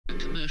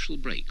commercial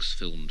breaks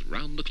filmed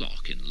round the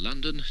clock in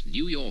London,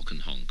 New York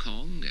and Hong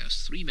Kong as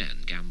three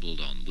men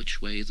gambled on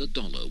which way the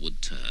dollar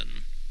would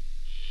turn.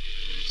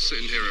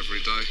 Sitting here every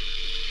day,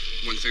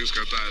 when things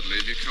go badly,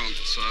 if you can't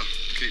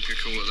keep your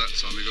cool at that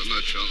time, you've got no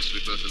chance, to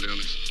be perfectly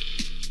honest.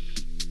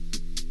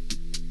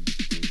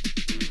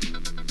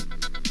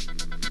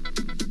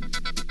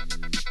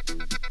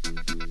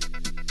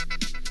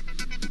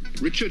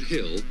 Richard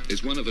Hill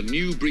is one of a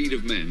new breed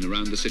of men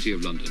around the City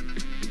of London.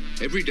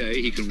 Every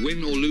day he can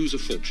win or lose a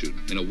fortune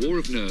in a war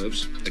of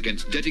nerves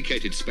against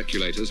dedicated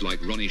speculators like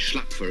Ronnie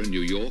Schlapfer in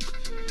New York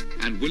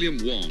and William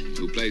Wong,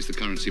 who plays the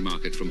currency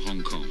market from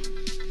Hong Kong.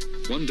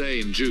 One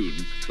day in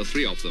June, the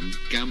three of them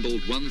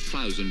gambled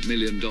 $1,000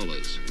 million.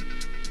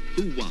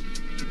 Who won?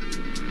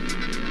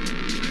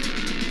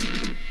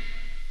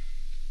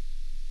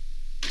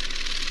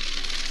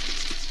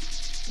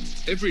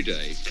 Every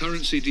day,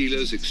 currency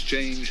dealers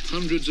exchange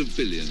hundreds of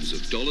billions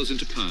of dollars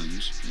into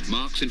pounds,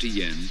 marks into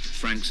yen,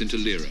 francs into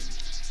lira.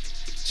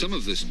 Some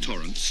of this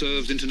torrent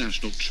serves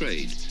international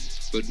trade,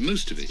 but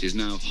most of it is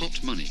now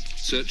hot money,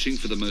 searching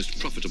for the most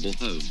profitable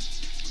home.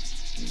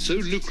 So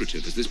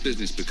lucrative has this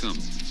business become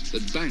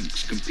that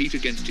banks compete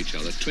against each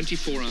other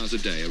 24 hours a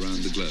day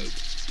around the globe,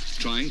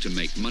 trying to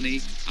make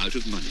money out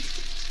of money.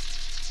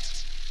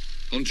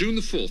 On June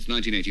the 4th,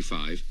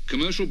 1985,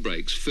 commercial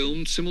breaks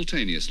filmed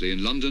simultaneously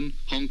in London,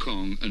 Hong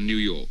Kong and New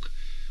York,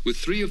 with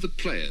three of the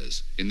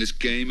players in this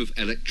game of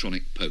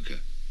electronic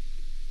poker.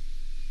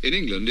 In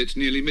England, it's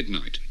nearly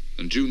midnight,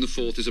 and June the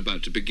 4th is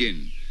about to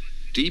begin.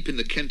 Deep in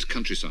the Kent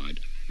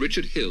countryside,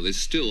 Richard Hill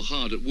is still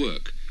hard at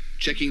work,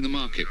 checking the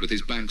market with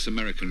his bank's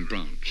American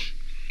branch.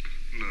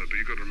 No, but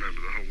you've got to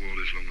remember the whole world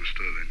is long with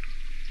sterling.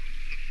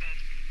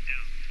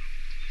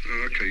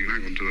 OK, you can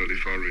hang on to early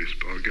Far East,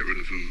 but I'll get rid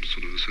of them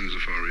sort of as soon as the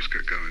Far East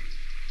get going.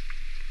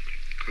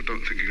 I don't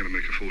think you're going to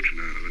make a fortune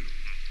out of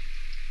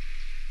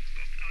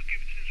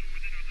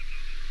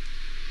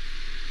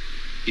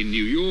it. In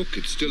New York,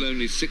 it's still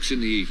only 6 in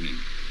the evening.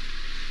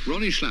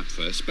 Ronnie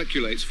Schlapfer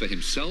speculates for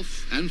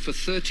himself and for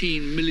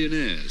 13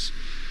 millionaires.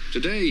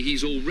 Today,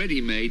 he's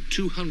already made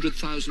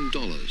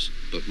 $200,000,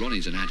 but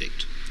Ronnie's an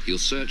addict. He'll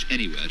search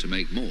anywhere to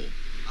make more.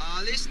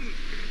 Listen,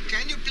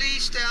 can you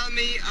please tell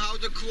me how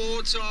the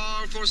quotes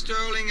are for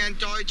sterling and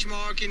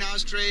Deutschmark in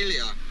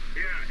Australia?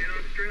 Yeah, in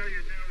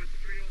Australia now it's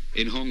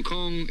 3. In Hong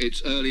Kong,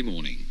 it's early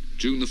morning.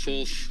 June the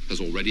 4th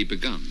has already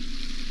begun.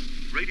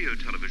 Radio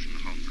Television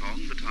Hong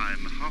Kong, the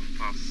time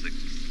 6:30.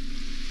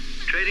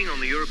 Trading on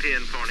the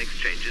European foreign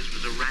exchanges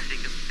was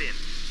erratic and thin.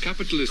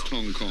 Capitalist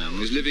Hong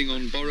Kong is living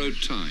on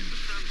borrowed time.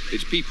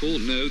 Its people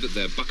know that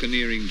their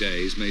buccaneering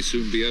days may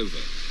soon be over.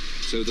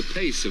 So the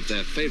pace of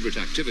their favourite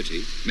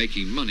activity,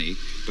 making money,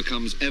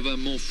 becomes ever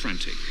more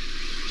frantic.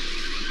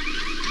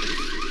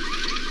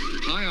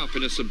 High up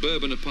in a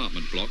suburban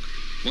apartment block,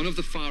 one of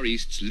the Far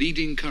East's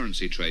leading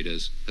currency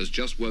traders has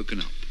just woken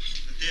up.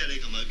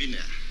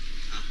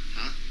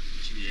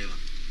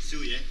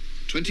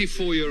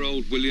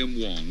 24-year-old William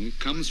Wong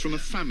comes from a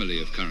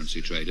family of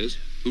currency traders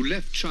who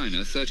left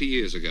China 30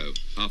 years ago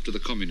after the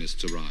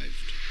communists arrived.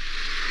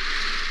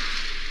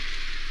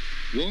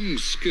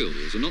 Wong's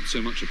skills are not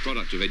so much a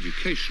product of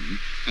education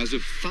as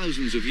of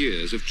thousands of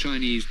years of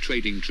Chinese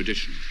trading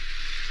tradition.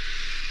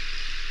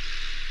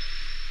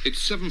 It's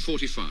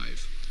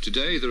 7:45.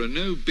 Today there are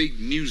no big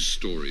news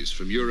stories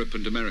from Europe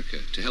and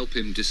America to help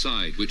him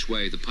decide which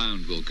way the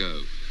pound will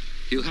go.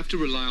 He'll have to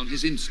rely on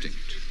his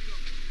instinct.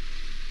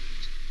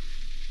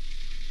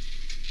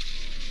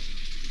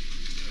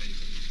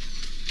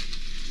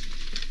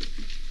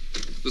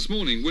 This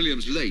morning,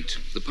 William's late.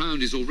 The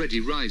pound is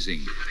already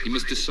rising. He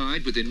must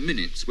decide within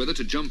minutes whether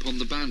to jump on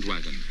the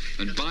bandwagon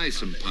and buy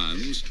some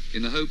pounds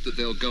in the hope that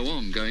they'll go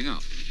on going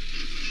up.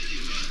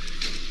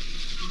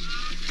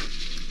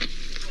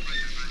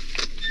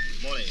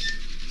 Morning.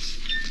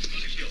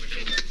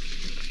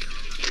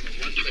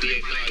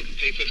 128.9.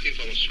 Pay 15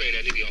 from Australia.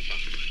 I need the offer.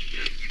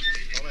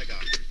 Oh my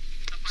God.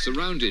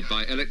 Surrounded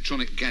by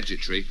electronic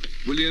gadgetry,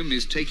 William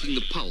is taking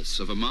the pulse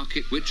of a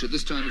market which, at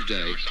this time of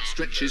day,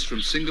 stretches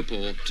from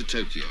Singapore to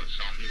Tokyo.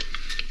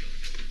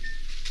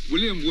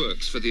 William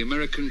works for the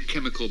American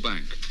Chemical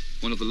Bank,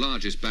 one of the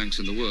largest banks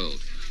in the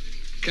world.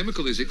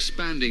 Chemical is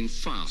expanding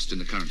fast in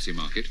the currency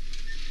market.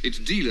 Its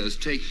dealers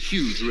take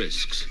huge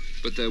risks,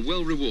 but they're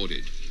well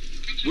rewarded.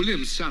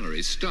 William's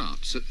salary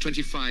starts at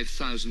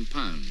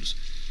 £25,000,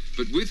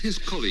 but with his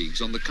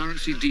colleagues on the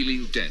currency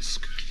dealing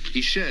desk,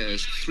 he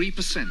shares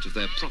 3% of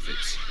their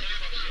profits.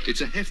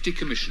 It's a hefty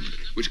commission,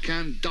 which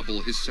can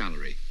double his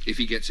salary if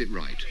he gets it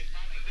right.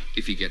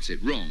 If he gets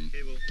it wrong,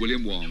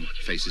 William Wong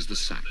faces the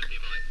sack.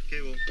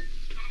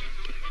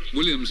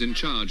 William's in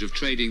charge of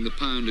trading the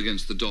pound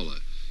against the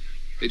dollar.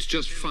 It's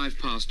just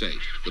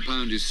 8:05. The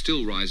pound is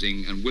still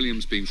rising, and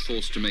William's being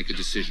forced to make a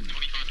decision.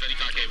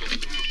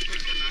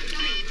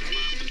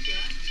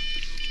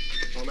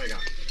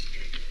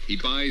 He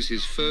buys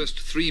his first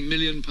 £3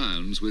 million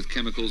with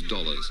Chemical's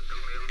dollars,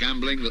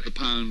 gambling that the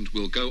pound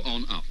will go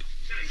on up.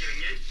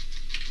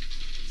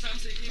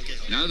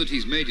 Now that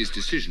he's made his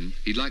decision,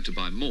 he'd like to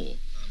buy more.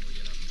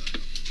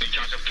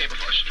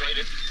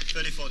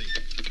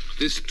 30-40.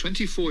 This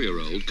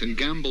 24-year-old can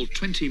gamble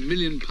 £20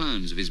 million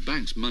of his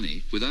bank's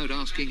money without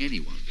asking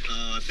anyone.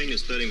 I think the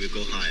sterling will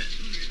go higher.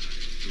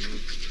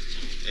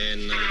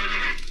 And,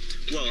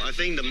 well, I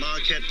think the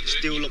market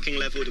still looking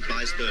level to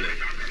buy sterling.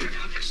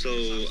 So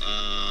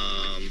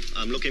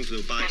I'm looking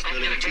to buy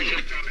sterling too.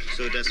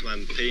 So that's why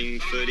I'm paying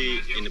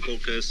 30 in the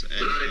brokers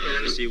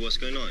and see what's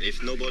going on.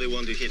 If nobody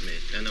want to hit me,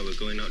 then I will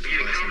go out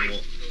to buy some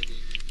more.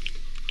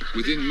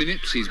 Within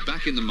minutes, he's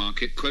back in the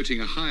market,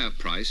 quoting a higher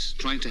price,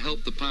 trying to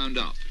help the pound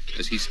up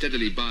as he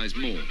steadily buys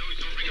more.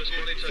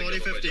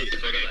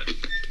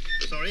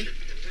 40.50. Sorry?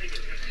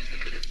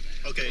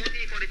 Okay.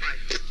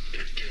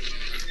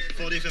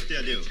 40.50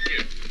 I do.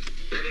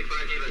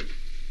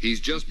 He's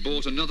just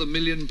bought another £1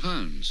 million.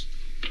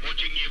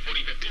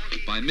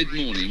 By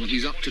mid-morning,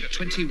 he's up to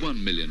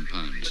 £21 million.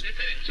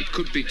 It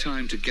could be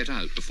time to get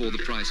out before the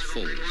price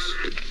falls.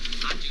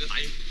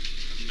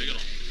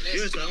 如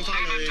果上翻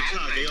去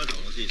70幾個頭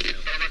我先 sell，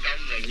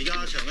 而家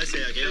長喺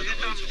40幾個頭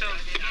可以坐。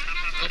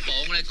個磅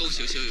咧高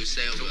少少要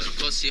sell 嘅，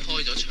個市開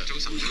咗長。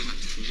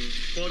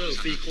call 到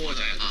free call 就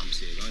暫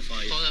時嚟講快。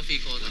call 得 free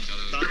call 就。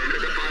但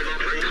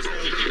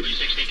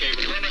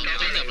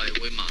係入嚟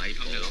會買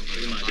磅，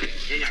會買磅，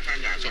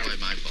作為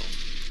買磅。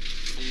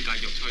風繼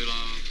續吹啦。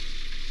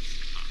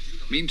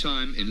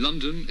Meantime, in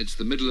London, it's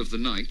the middle of the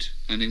night,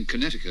 and in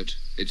Connecticut,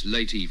 it's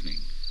late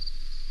evening.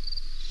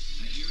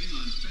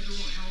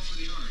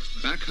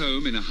 Back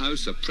home in a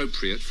house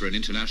appropriate for an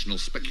international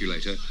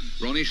speculator,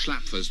 Ronnie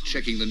Schlapfer's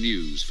checking the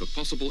news for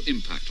possible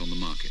impact on the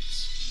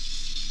markets.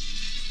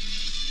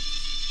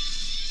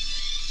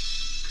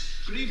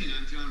 Good evening,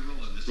 I'm John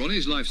Rowland.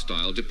 Ronnie's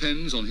lifestyle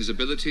depends on his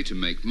ability to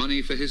make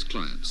money for his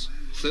clients.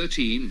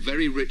 13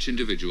 very rich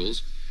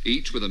individuals,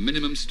 each with a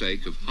minimum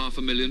stake of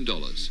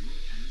 $500,000.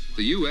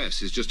 The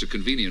US is just a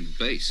convenient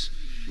base.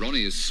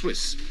 Ronnie is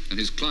Swiss, and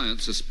his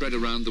clients are spread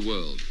around the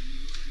world.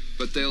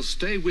 But they'll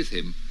stay with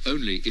him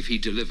only if he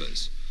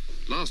delivers.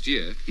 Last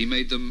year, he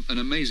made them an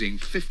amazing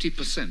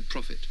 50%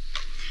 profit.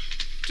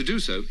 To do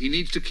so, he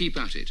needs to keep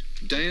at it,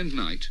 day and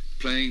night,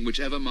 playing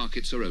whichever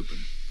markets are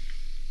open.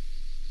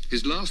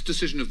 His last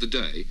decision of the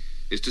day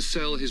is to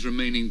sell his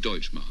remaining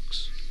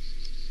Deutschmarks.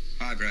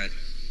 Hi, Brad.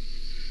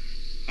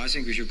 I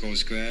think we should go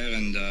square,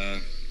 and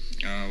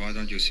why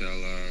don't you sell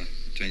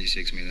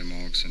 26 million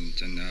marks, and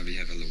then we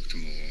have a look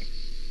tomorrow.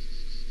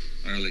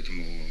 Early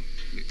tomorrow,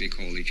 we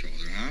call each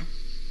other, huh?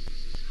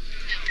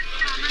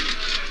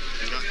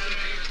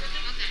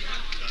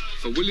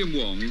 For William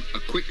Wong, a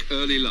quick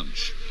early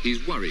lunch.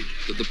 He's worried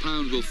that the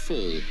pound will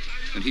fall,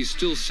 and he's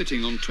still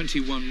sitting on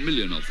 21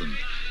 million of them.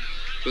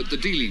 But the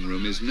dealing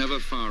room is never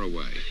far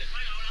away.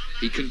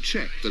 He can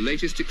check the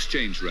latest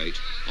exchange rate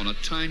on a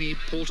tiny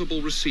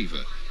portable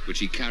receiver, which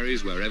he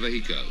carries wherever he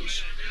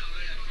goes.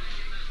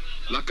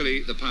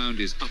 Luckily, the pound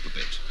is up a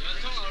bit.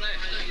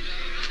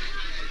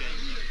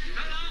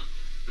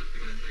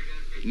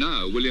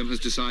 Now, William has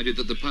decided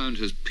that the pound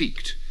has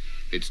peaked.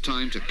 It's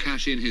time to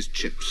cash in his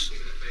chips.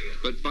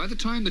 But by the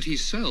time that he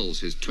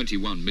sells his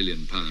 £21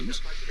 million,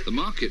 the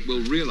market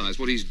will realise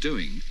what he's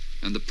doing,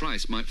 and the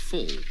price might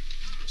fall.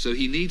 So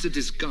he needs a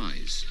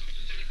disguise.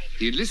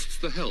 He enlists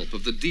the help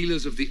of the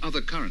dealers of the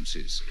other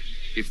currencies.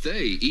 If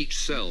they each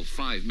sell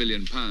 £5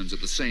 million at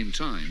the same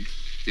time,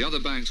 the other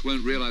banks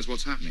won't realise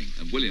what's happening,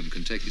 and William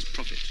can take his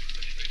profit.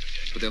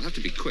 But they'll have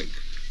to be quick.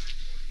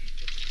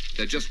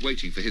 They're just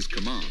waiting for his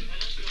command.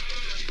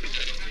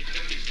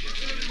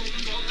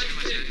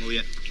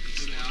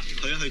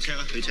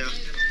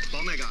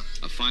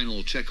 A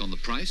final check on the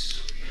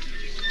price.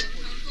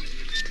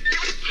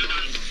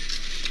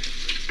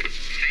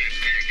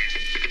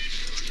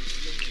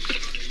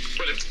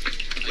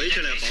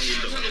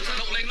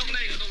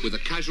 With a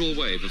casual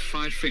wave of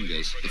 5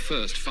 fingers, the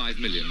first 5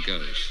 million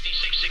goes.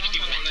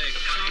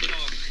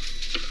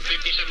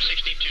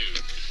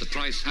 The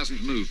price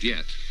hasn't moved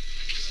yet.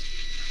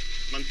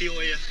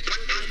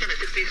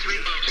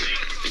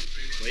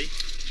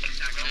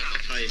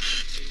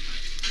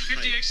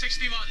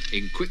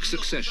 In quick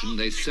succession,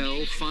 they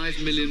sell £5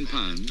 million,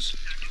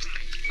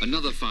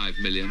 another 5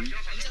 million,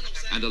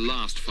 and a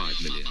last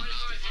 5 million.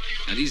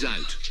 And he's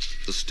out.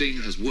 The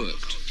sting has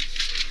worked.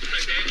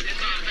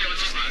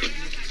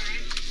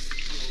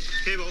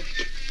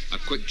 A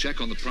quick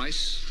check on the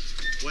price.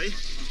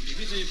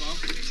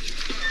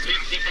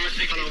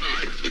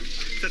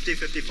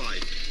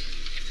 50.55.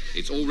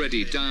 It's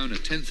already down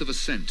 1/10 of a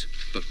cent,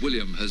 but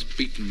William has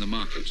beaten the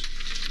market.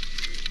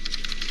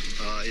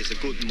 It's a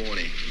good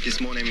morning. This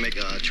morning make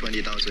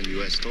 $20,000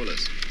 US.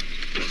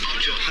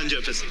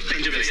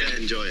 100%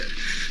 enjoy it.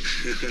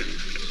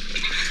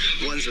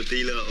 Once a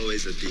dealer,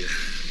 always a dealer.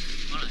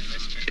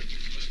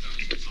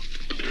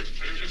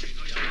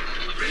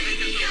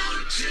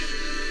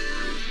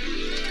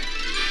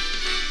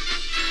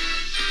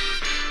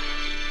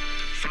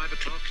 5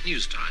 o'clock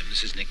news time.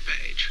 This is Nick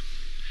Page.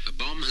 A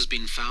bomb has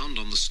been found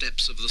on the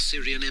steps of the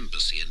Syrian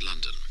embassy in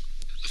London.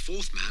 A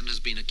 4th man has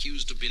been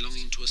accused of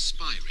belonging to a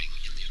spy ring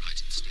in the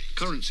United States.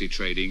 Currency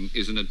trading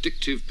is an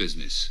addictive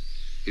business.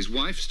 His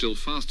wife still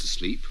fast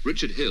asleep.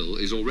 Richard Hill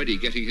is already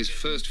getting his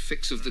first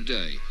fix of the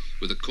day.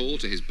 with a call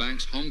to his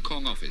bank's Hong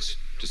Kong office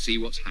to see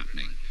what's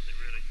happening.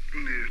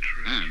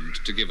 And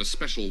to give a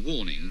special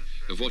warning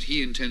of what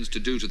he intends to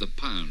do to the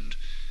pound,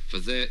 for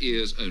their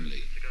ears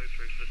only.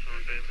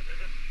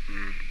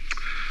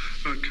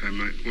 OK,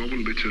 mate. Well, I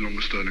wouldn't be too long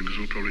with sterling, because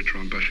we'll probably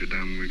try and bash it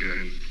down when we get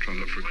in. Try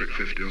and look for a quick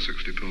 50 or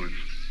 60 points.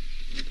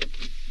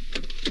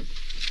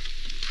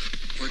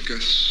 I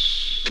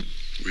guess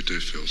we do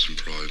feel some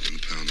pride in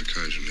the pound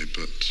occasionally,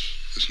 but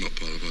it's not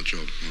part of our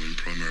job. I mean,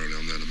 primarily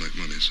I'm there to make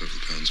money, so if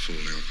the pound's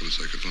falling, I've got to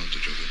take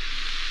advantage of it.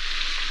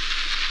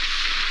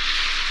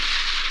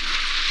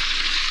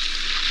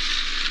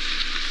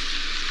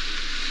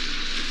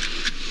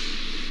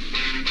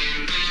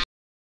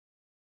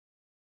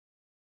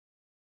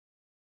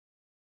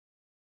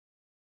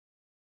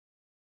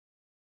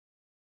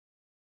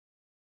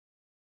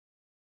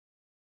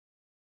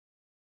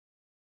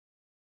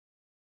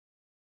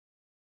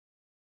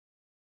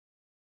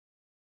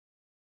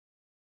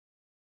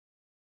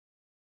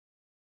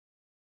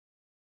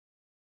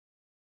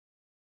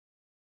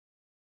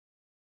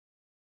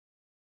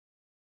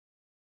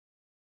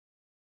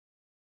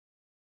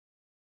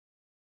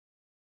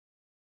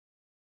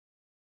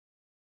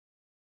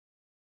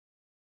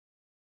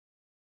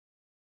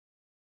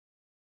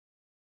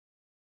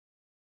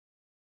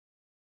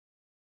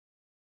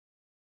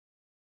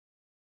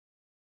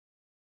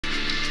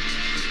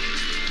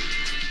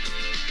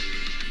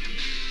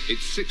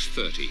 It's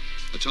 6:30,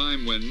 a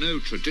time when no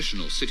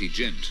traditional city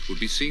gent would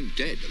be seen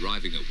dead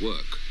arriving at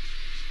work.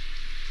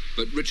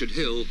 But Richard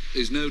Hill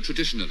is no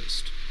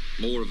traditionalist,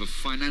 more of a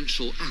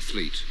financial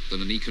athlete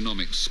than an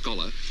economics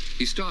scholar.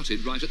 He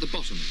started right at the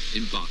bottom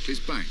in Barclays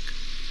Bank.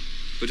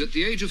 But at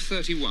the age of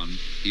 31,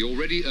 he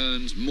already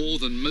earns more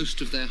than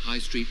most of their high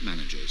street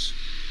managers.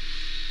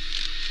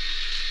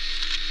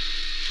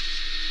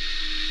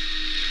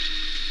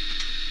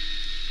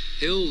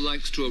 Hill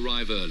likes to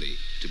arrive early,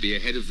 to be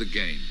ahead of the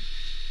game.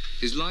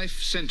 His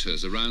life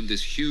centres around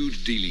this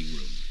huge dealing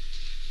room.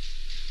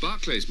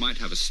 Barclays might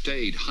have a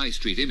staid high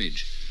street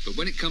image, but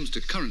when it comes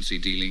to currency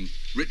dealing,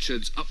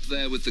 Richard's up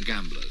there with the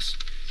gamblers,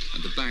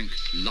 and the bank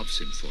loves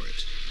him for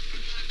it.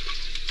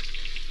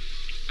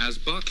 As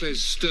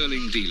Barclays'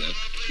 sterling dealer,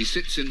 he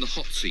sits in the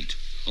hot seat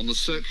on the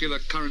circular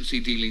currency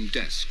dealing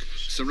desk,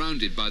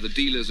 surrounded by the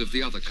dealers of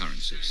the other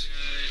currencies.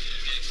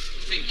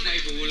 I think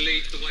cable will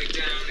lead the way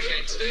down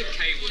against the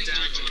cable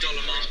down to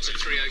dollar mark to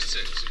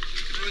 306.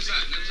 What was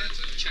that?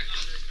 Check.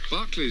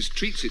 Barclays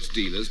treats its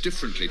dealers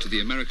differently to the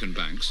American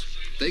banks.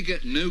 They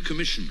get no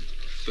commission,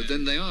 but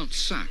then they aren't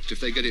sacked if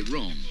they get it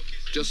wrong.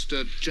 Just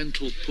a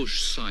gentle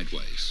push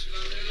sideways.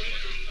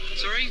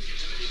 Sorry?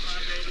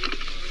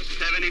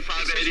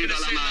 75.80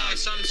 dollar mark.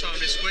 Sometime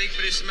this week,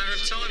 but it's a matter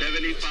of time.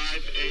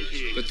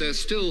 75.80. But they're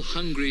still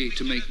hungry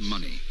to make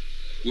money.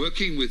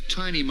 Working with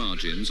tiny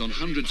margins on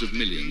hundreds of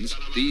millions,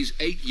 these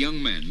 8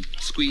 young men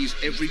squeeze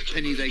every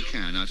penny they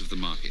can out of the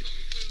market.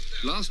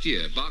 Last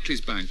year,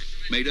 Barclays Bank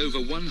made over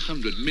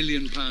 £100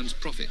 million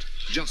profit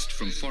just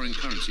from foreign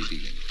currency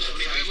dealing.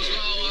 It was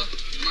lower.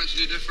 Might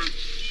do different.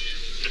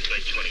 Just say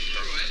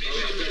 25.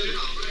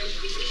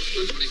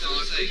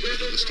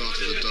 At the start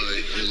of the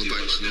day, all the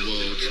banks in the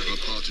world are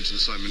party to the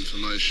same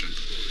information.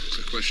 It's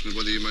a question of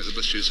whether you make the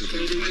best use of the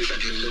information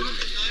during the day.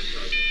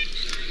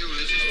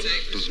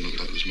 Doesn't look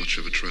like there's much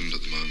of a trend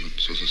at the moment,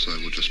 so as I say,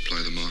 we'll just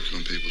play the market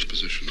on people's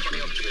positions,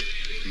 really.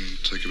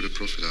 And take a bit of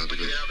profit out of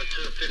it.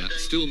 That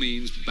still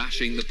means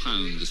bashing the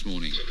pound this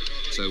morning.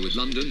 So with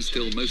London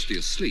still mostly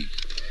asleep,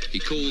 he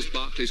calls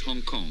Barclays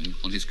Hong Kong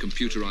on his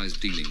computerised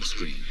dealing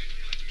screen.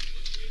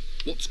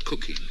 What's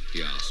cooking,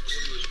 he asks.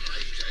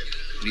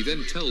 And he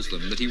then tells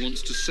them that he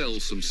wants to sell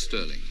some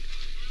sterling.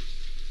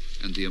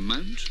 And the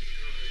amount?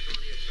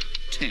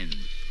 10.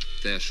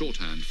 Their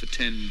shorthand for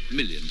 £10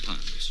 million.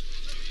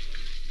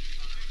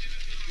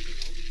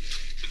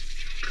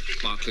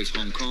 Barclays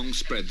Hong Kong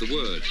spread the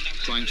word,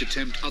 trying to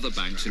tempt other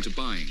banks into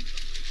buying.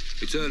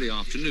 It's early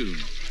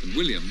afternoon, and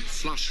William,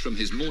 flush from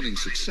his morning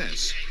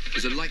success,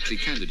 is a likely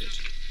candidate.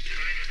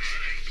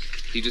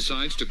 He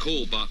decides to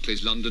call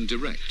Barclays London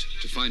direct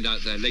to find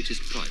out their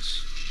latest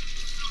price.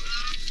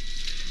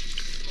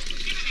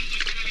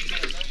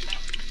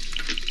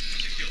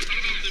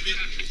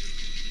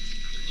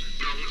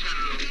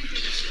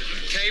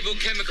 Cable,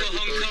 chemical,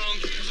 Hong Kong,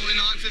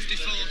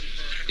 49.54.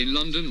 In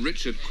London,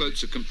 Richard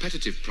quotes a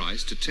competitive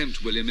price to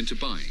tempt William into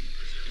buying.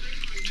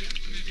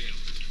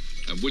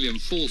 And William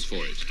falls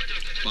for it,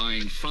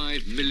 buying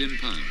 £5 million.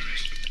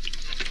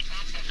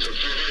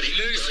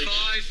 Lose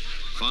 5.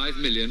 5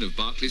 million of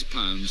Barclays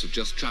pounds have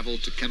just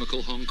travelled to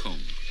chemical Hong Kong.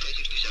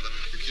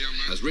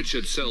 As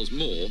Richard sells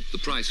more, the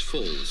price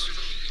falls.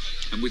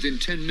 And within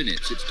 10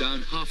 minutes, it's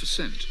down ½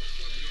 cent.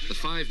 The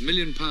 £5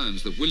 million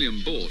that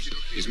William bought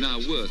is now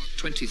worth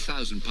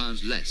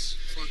 £20,000 less.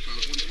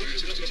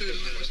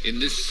 In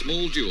this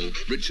small duel,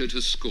 Richard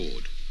has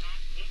scored.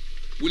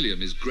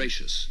 William is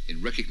gracious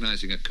in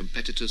recognising a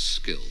competitor's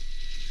skill.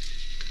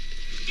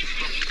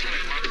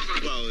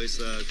 Well, it's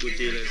a good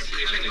deal. It's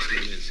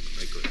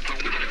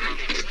quite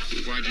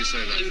good. Why do you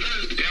say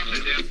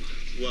that?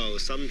 Well,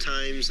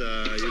 sometimes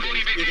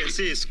you can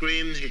see it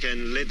scream, he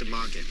can lead the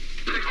market.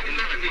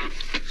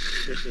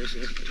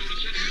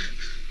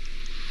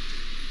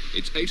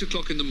 It's 8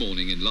 o'clock in the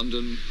morning in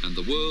London, and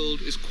the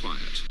world is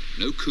quiet.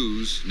 No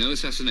coups, no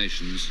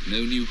assassinations,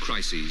 no new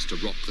crises to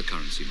rock the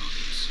currency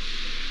markets.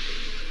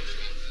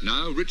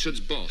 Now, Richard's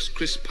boss,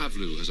 Chris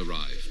Pavlou, has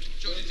arrived.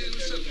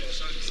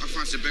 I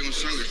fancy a bacon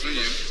sandwich, don't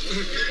you? Go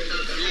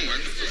on,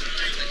 man.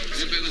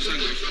 Is it bacon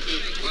sandwich?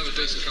 I'll have a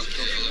decent cup of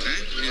coffee.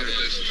 Eh? Yeah, a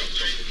decent cup of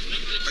coffee.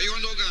 Are you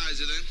on the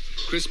organiser then?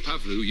 Chris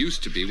Pavlou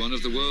used to be one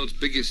of the world's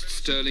biggest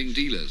sterling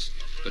dealers,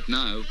 but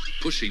now,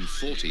 pushing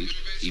 40,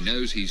 he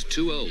knows he's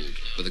too old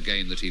for the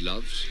game that he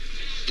loves.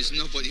 There's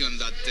nobody on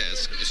that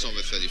desk. It's over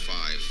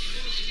 35.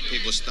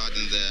 People start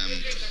in their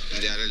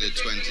early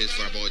 20s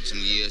for about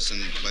 10 years,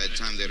 and by the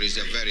time they reach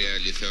their very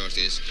early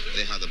 30s,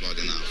 they had about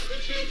enough.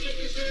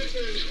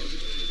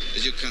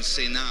 As you can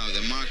see now,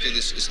 the market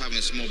is having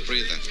a small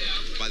breather,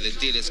 but the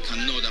dealers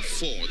cannot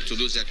afford to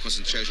lose their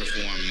concentration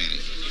for 1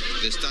 minute.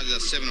 They started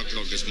at 7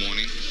 o'clock this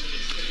morning.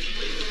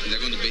 They're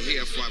going to be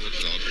here at 5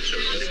 o'clock.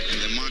 And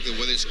the market,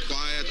 whether it's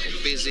quiet or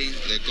busy,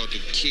 they've got to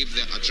keep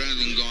their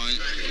adrenaline going.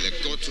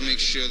 They've got to make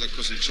sure the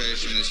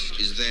concentration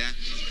is there,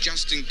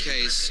 just in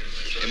case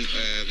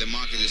the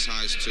market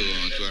decides to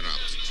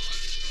erupt.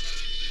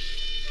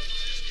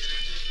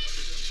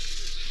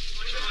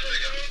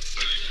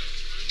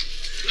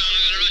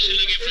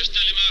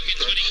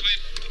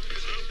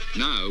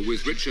 Now,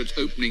 with Richard's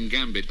opening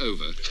gambit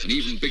over, an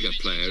even bigger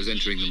player is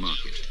entering the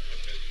market,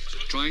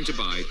 trying to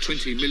buy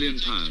 £20 million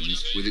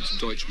with its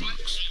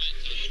Deutschmarks.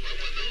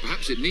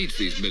 Perhaps it needs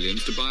these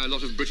millions to buy a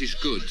lot of British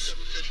goods,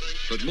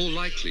 but more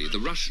likely the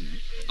Russian,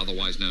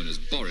 otherwise known as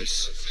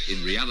Boris,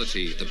 in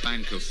reality the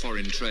Bank of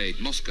Foreign Trade,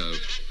 Moscow,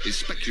 is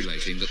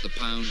speculating that the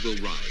pound will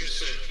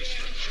rise.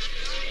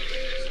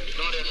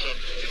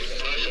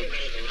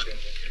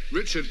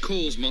 Richard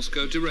calls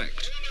Moscow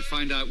direct to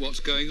find out what's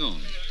going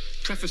on,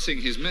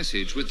 prefacing his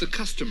message with the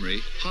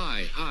customary,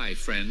 "Hi,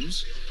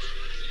 friends."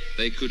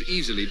 They could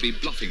easily be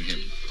bluffing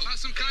him.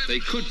 They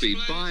could be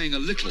buying a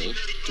little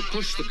to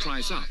push the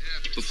price up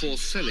before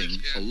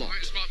selling a lot.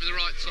 This might be the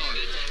right time.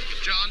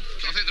 John,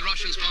 I think the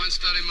Russians buying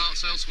sterling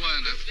marks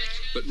elsewhere now.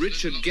 But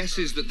Richard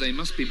guesses that they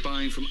must be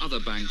buying from other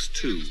banks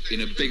too,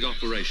 in a big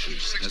operation,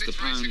 as the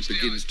pound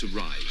begins to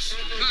rise.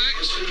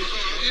 Thanks.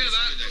 Hear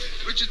that?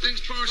 Richard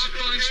thinks Boris is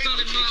buying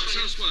sterling marks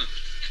elsewhere.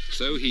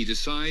 So he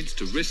decides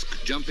to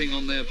risk jumping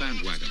on their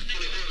bandwagon,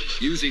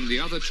 using the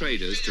other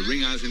traders to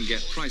ring out and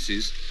get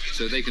prices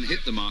so they can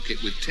hit the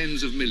market with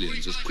tens of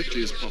millions as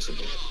quickly as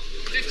possible.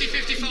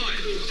 50-55. We're going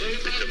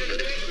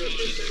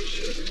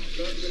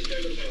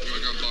to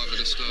go and buy a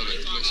bit of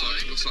sterling.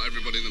 Looks like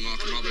everybody in the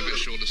market might be a bit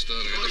short of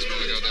sterling. It doesn't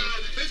want to go down.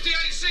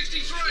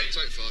 58-63.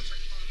 Take 5.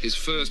 His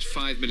first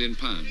 £5 million,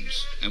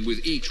 and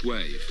with each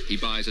wave, he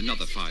buys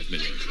another £5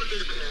 million.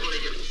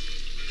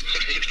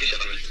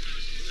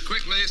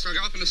 Quickly, it's going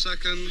to go up in a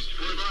second.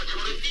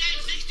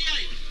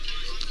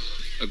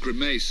 A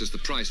grimace as the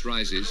price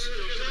rises.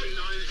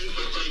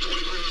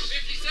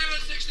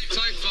 57-64.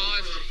 Take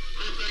 5.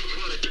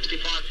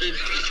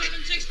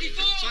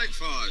 57-64. Take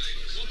 5.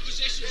 What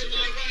positions am I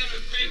running?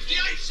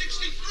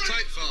 58-63.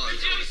 Take 5.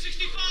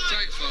 58-65.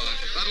 Take 5.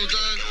 That'll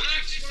do.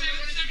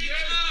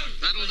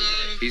 67-72. That'll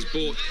do. He's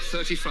bought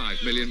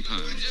 £35 million.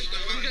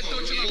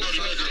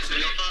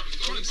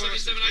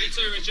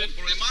 77-82, Richard.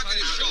 The market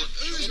is short.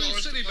 Who's on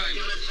Citibank?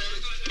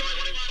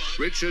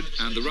 Richard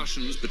and the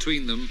Russians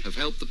between them have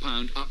helped the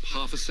pound up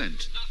 ½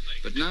 cent.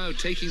 But now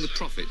taking the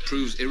profit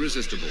proves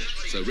irresistible,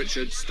 so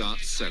Richard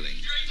starts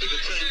selling.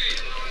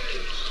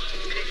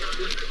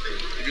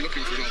 If you're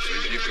looking for an offer,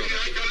 you've got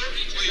it.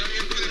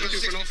 Looking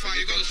for an offer,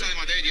 you've got to sell him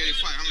at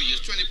 80-85. How many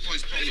years? 20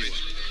 points profit.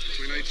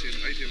 Between 80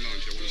 and 90, I want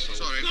to sell.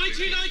 Sorry.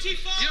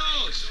 1995.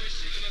 Yours.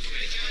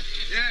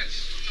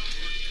 Yes.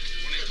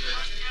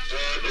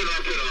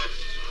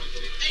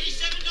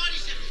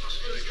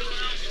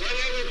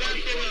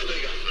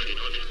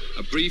 87-97.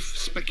 A brief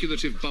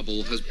speculative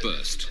bubble has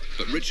burst,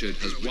 but Richard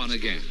has won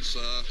again. So,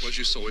 as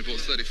you saw, we bought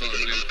 £35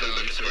 million,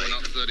 so we went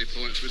up 30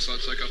 points. We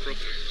decided to take our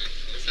profit.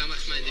 So how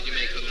much money did you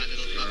make on that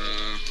little club? I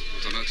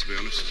don't know, to be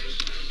honest.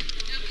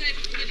 Okay,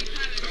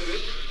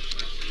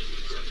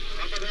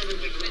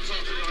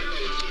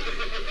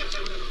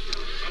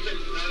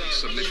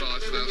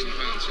 £75,000.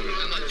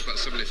 How much? About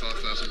 £75,000.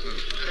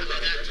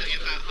 That took you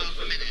about half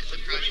a minute. The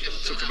price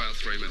just Took about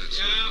 3 minutes.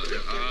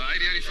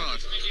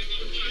 80-85.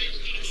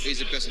 He's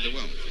the best in the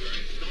world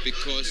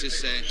because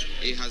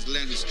he has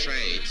learned his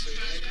trade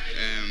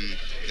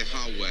the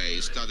hard way.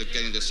 He started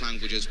getting the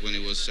sandwiches when he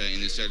was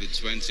in his early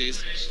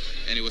 20s,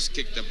 and he was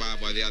kicked about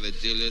by the other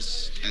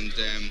dealers, and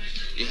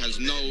he has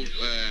no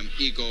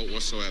ego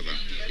whatsoever.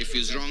 If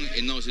he's wrong,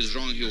 he knows he's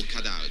wrong, he will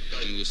cut out,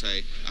 and he will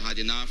say, I had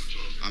enough,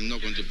 I'm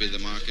not going to beat the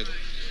market,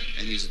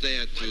 and he's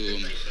there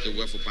to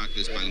work for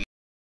Barclays Bank.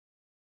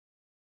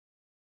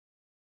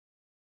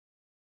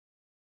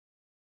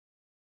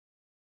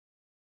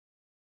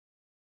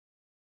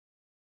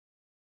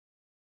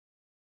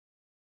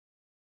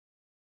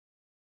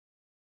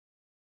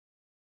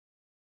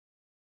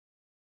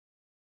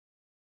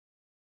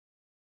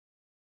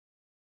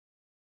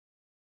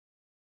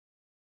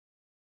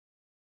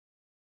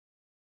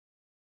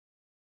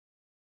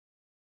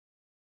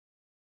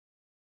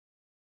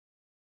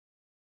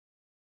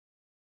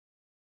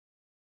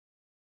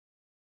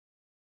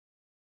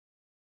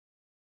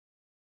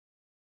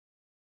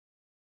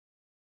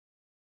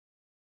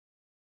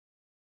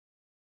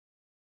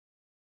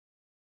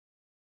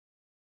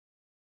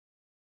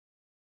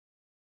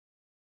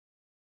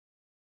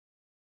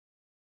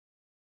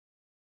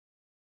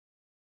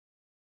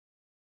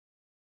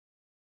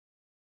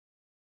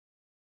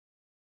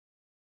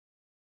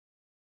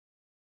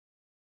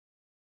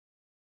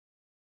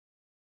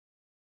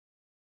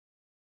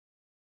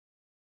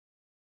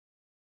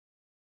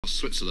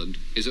 Switzerland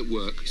is at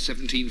work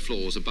 17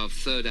 floors above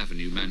 3rd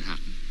Avenue,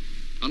 Manhattan.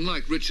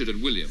 Unlike Richard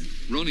and William,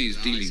 Ronnie's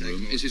dealing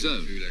room is his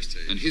own,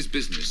 and his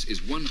business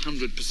is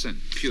 100%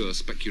 pure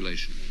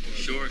speculation.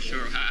 Sure.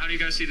 How do you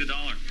guys see the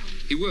dollar?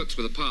 He works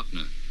with a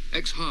partner,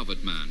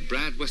 ex-Harvard man,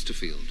 Brad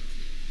Westerfield.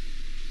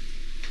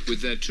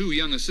 With their 2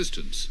 young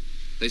assistants,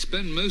 they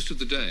spend most of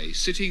the day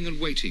sitting and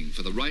waiting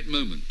for the right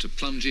moment to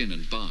plunge in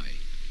and buy.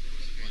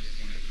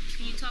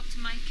 Can you talk to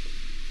Mike?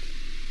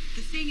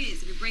 The thing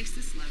is, if it breaks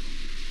this level,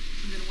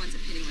 I'm going to wind up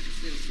hitting like a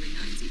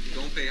 303.90.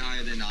 Don't pay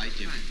higher than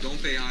 90. Right.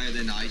 Don't pay higher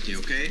than 90,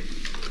 okay?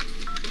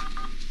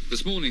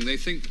 This morning they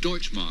think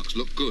Deutschmarks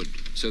look good,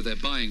 so they're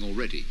buying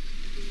already.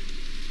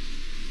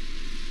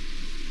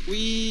 We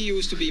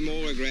used to be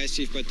more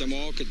aggressive, but the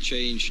market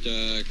changed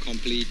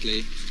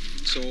completely.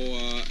 So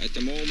at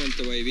the moment,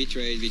 the way we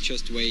trade, we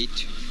just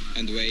wait,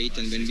 and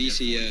when we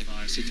see a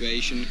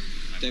situation,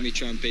 then we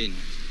jump in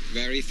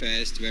very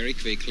fast, very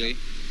quickly,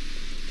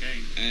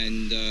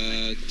 and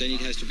then it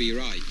has to be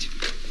right.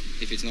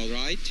 If it's not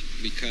right,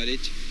 we cut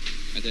it,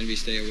 and then we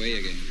stay away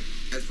again.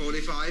 At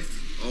 45?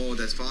 Oh,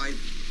 that's fine.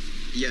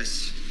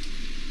 Yes.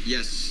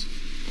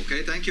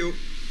 Okay, thank you.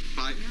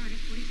 Bye. Yeah, at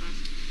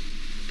 45.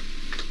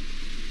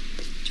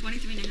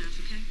 23.5,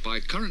 okay? By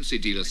currency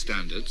dealer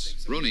standards,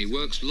 Ronnie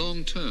works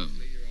long term.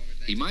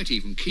 He might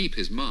even keep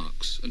his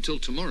marks until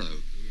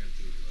tomorrow.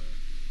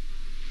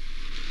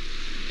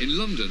 In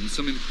London,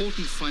 some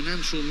important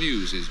financial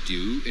news is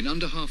due in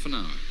under half an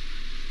hour.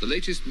 The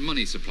latest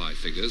money supply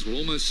figures will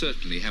almost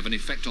certainly have an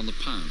effect on the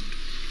pound,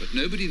 but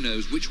nobody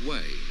knows which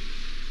way.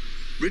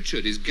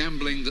 Richard is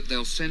gambling that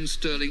they'll send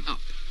sterling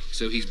up,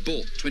 so he's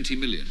bought 20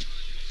 million.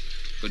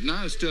 But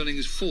now sterling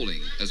is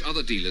falling as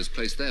other dealers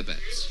place their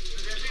bets. Yeah.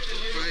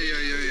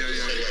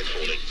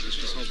 It's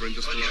just hovering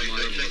just below my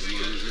level at the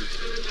moment.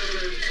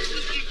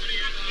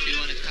 You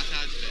want to cut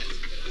out a bit?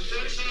 I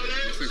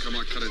think I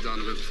might cut it down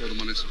a bit before the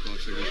money supply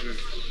figures, yeah.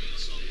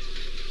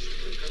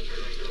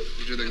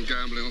 You're then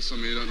gambling on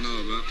something you don't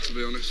know about, to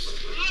be honest.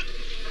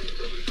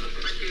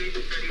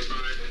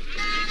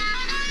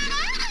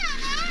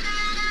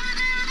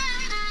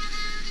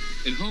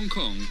 In Hong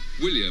Kong,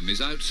 William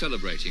is out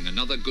celebrating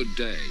another good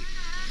day.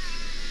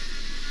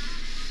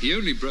 He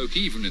only broke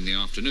even in the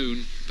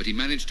afternoon, but he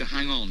managed to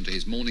hang on to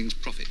his morning's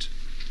profit.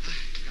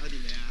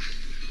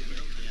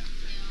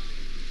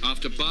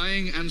 After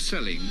buying and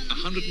selling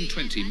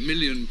 £120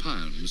 million,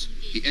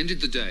 he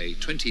ended the day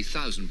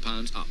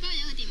 £20,000 up.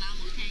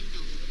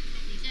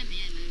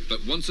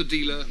 But once a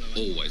dealer,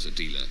 always a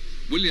dealer.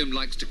 William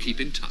likes to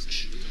keep in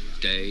touch,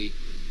 day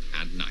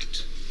and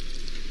night.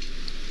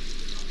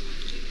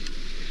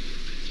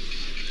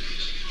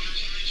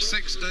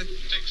 60.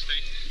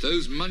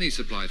 Those money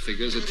supply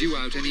figures are due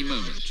out any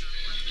moment.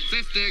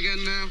 50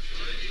 again now.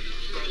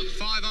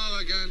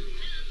 50 again.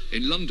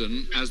 In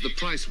London, as the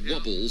price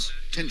wobbles,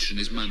 tension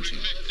is mounting.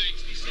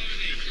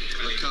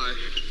 Okay.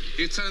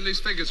 You turn these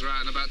figures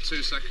around in about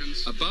 2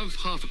 seconds. Above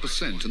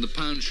 0.5% and the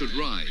pound should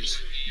rise.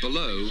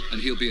 Below,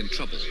 and he'll be in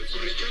trouble.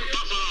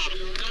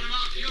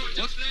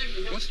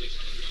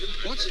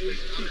 What?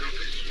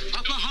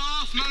 Upper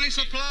half money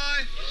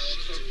supply?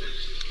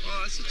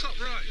 Oh, that's the top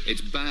right.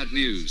 It's bad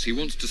news. He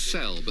wants to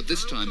sell, but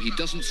this time he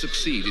doesn't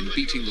succeed in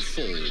beating the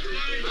fall.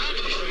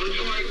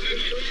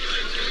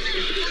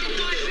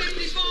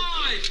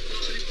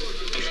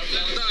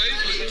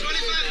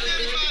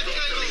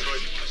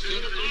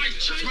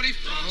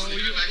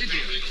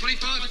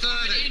 25,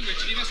 30.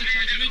 You mustn't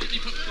change immediately,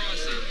 put the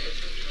price in.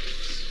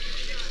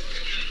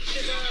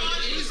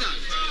 What is that?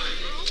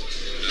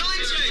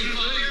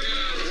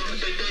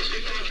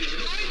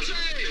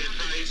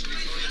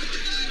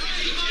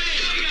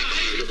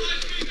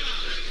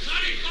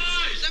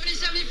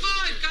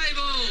 70-75,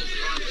 cable!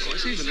 Oh,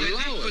 it's even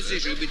lower.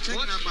 Position will be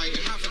taken up by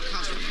half a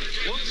customer.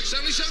 What?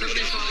 75, 80.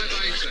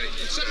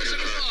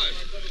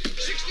 75.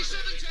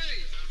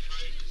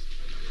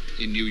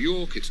 60-70! In New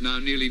York, it's now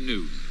nearly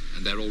noon,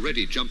 and they're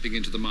already jumping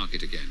into the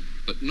market again,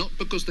 but not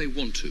because they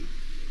want to.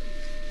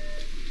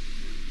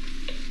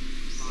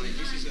 Hi,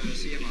 this is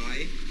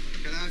CMI.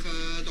 Can I have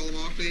a dollar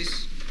mark,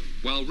 please?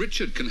 While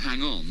Richard can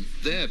hang on,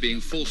 they're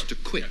being forced to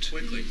quit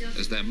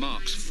as their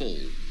marks fall.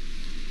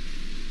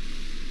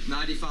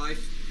 95.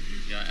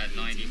 Yeah, at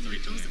 93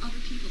 to Those other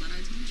people that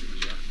I told you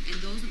about. Yeah.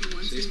 And those are the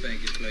ones Swiss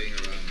bank is playing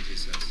around, he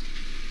says.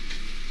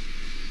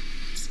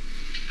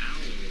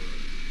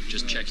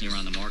 Just checking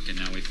around the market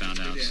now, we found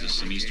out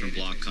some Eastern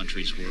Bloc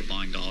countries were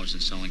buying dollars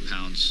and selling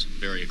pounds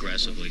very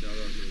aggressively.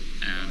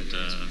 And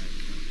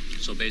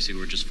so basically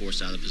we're just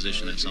forced out of the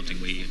position. That's something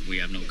we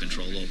have no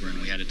control over,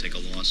 and we had to take a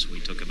loss. We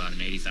took about an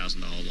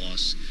 $80,000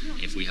 loss.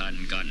 If we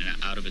hadn't gotten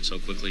out of it so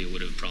quickly, it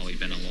would have probably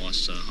been a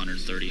loss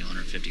 $130,000,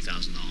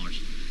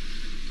 $150,000.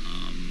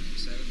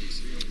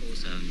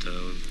 And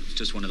it's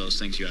just one of those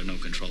things you have no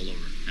control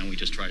over, and we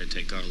just try to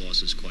take our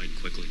losses quite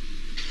quickly.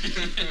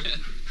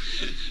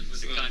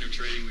 With the kind of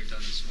trading we've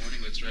done this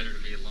morning, it's better to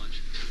be at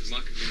lunch. The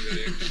market been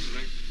very active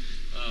today?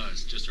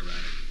 It's just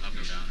erratic, up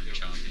and down and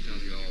choppy.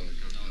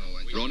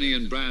 Ronnie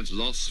and Brad's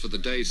loss for the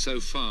day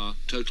so far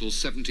totals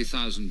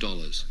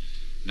 $70,000.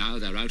 Now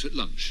they're out at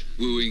lunch,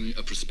 wooing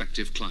a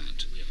prospective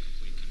client.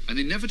 An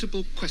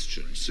inevitable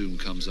question soon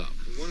comes up.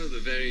 One of the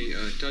very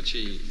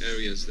touchy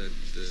areas that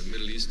the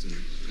Middle Eastern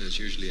is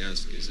usually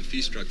asked is the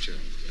fee structure.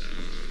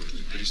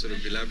 Could you sort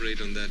of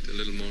elaborate on that a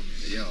little more?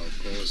 Yeah, of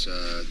course,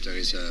 there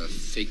is a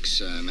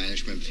fixed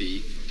management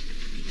fee.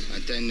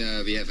 And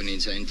then we have an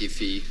incentive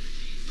fee,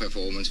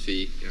 performance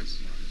fee, yes,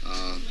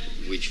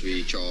 which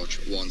we charge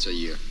once a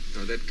year.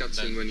 Now that cuts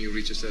in when you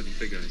reach a certain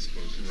figure, I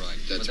suppose. Right.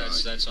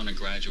 That's on a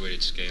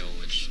graduated scale,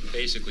 which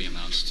basically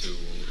amounts to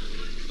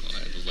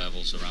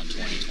levels around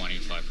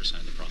 20-25%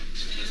 of the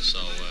profits. So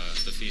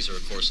the fees are,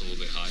 of course, a little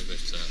bit high, but...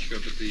 Sure,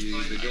 but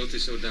the growth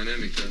is so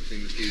dynamic that I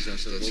think the fees are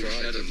sort of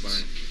overshadowed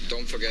by...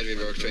 Don't forget we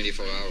work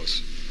 24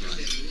 hours.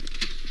 Right.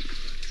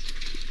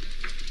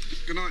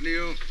 Good night,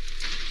 Neil.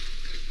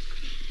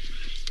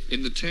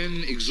 In the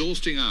 10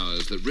 exhausting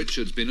hours that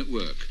Richard's been at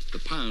work, the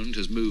pound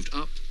has moved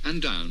up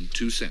and down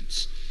 2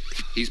 cents.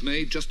 He's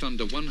made just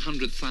under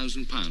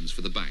 £100,000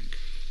 for the bank,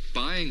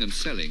 buying and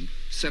selling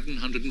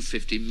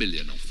 750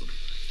 million of them.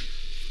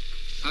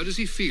 How does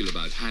he feel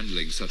about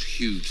handling such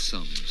huge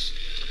sums?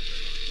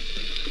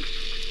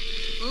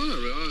 Oh, no,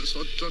 really.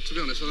 To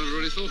be honest, I never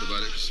really thought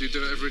about it, because you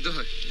do it every day.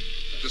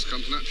 It just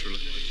comes naturally.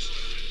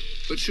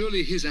 But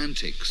surely his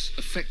antics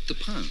affect the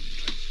pound.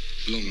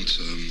 Long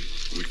term,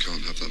 we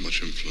can't have that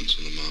much influence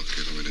on the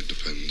market. I mean, it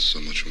depends so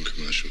much on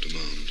commercial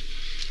demand.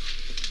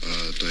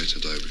 Day to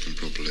day, we can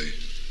probably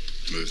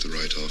move the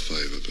rate our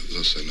favour, but as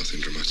I say,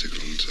 nothing dramatic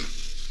long term.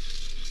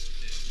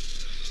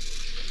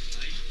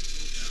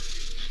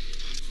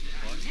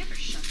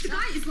 The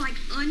guy is like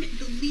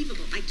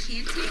unbelievable. I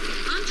can't take it.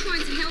 I'm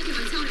trying to help him.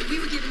 I'm telling him we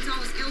were giving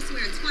dollars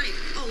elsewhere. It's funny.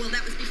 Oh, well,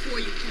 that was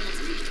before you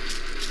called me.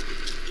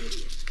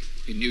 Idiot.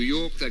 In New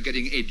York, they're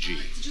getting edgy.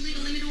 Did you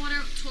leave a limit order?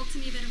 Talk to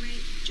me about a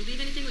rate. Did you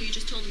leave anything, or you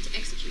just told him to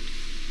execute?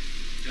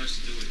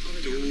 Just do it.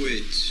 Do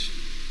it.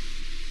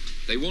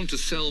 They want to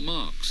sell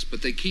marks, but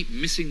they keep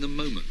missing the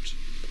moment.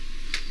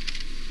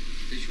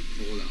 They should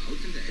call out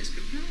and ask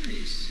a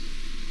price.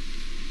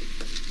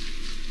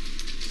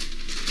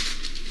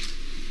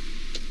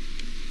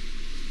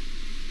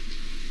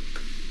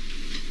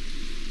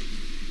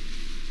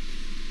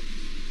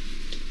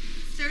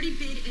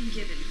 Bid and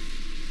given.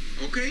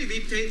 Okay,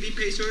 we pay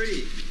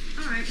 30.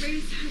 All right,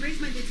 raise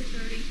my bid to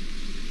 30.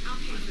 I'll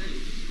pay 30.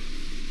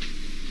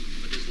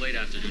 But this late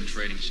afternoon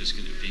trading is just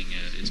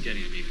it's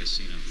getting to be a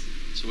casino.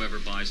 So whoever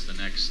buys the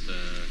next,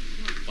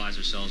 buys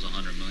or sells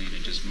 100 million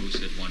and just moves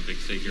it one big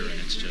figure, and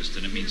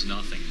it means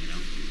nothing, you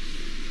know.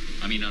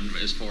 I mean,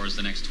 as far as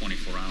the next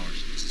 24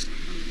 hours.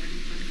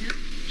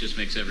 Just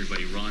makes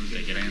everybody run.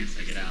 They get in,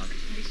 they get out.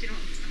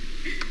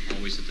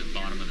 Always at the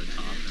bottom of the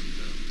top, and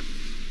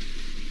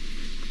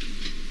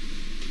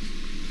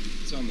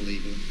It's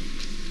unbelievable.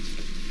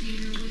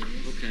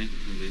 okay,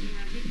 we'll leave it.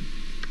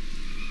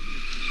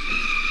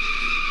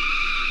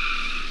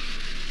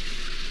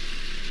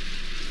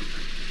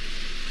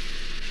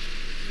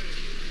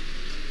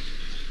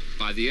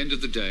 By the end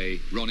of the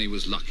day, Ronnie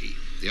was lucky.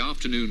 The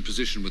afternoon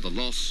position with a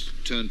loss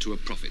turned to a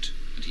profit,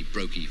 and he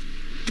broke even.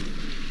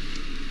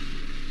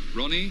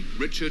 Ronnie,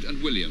 Richard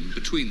and William,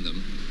 between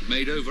them,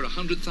 made over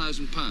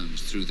 £100,000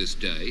 through this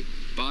day,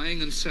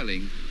 buying and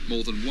selling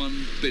more than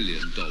 $1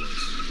 billion.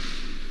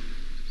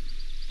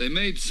 They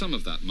made some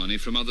of that money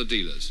from other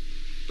dealers,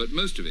 but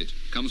most of it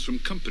comes from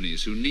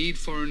companies who need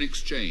foreign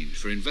exchange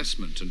for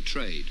investment and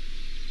trade,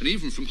 and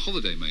even from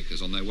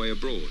holidaymakers on their way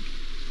abroad.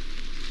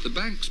 The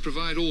banks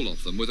provide all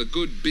of them with a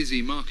good,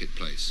 busy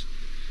marketplace,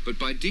 but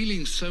by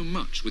dealing so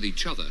much with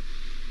each other,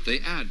 they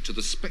add to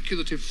the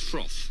speculative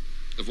froth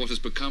of what has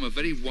become a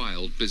very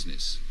wild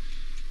business.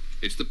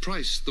 It's the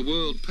price the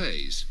world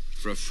pays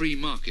for a free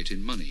market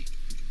in money.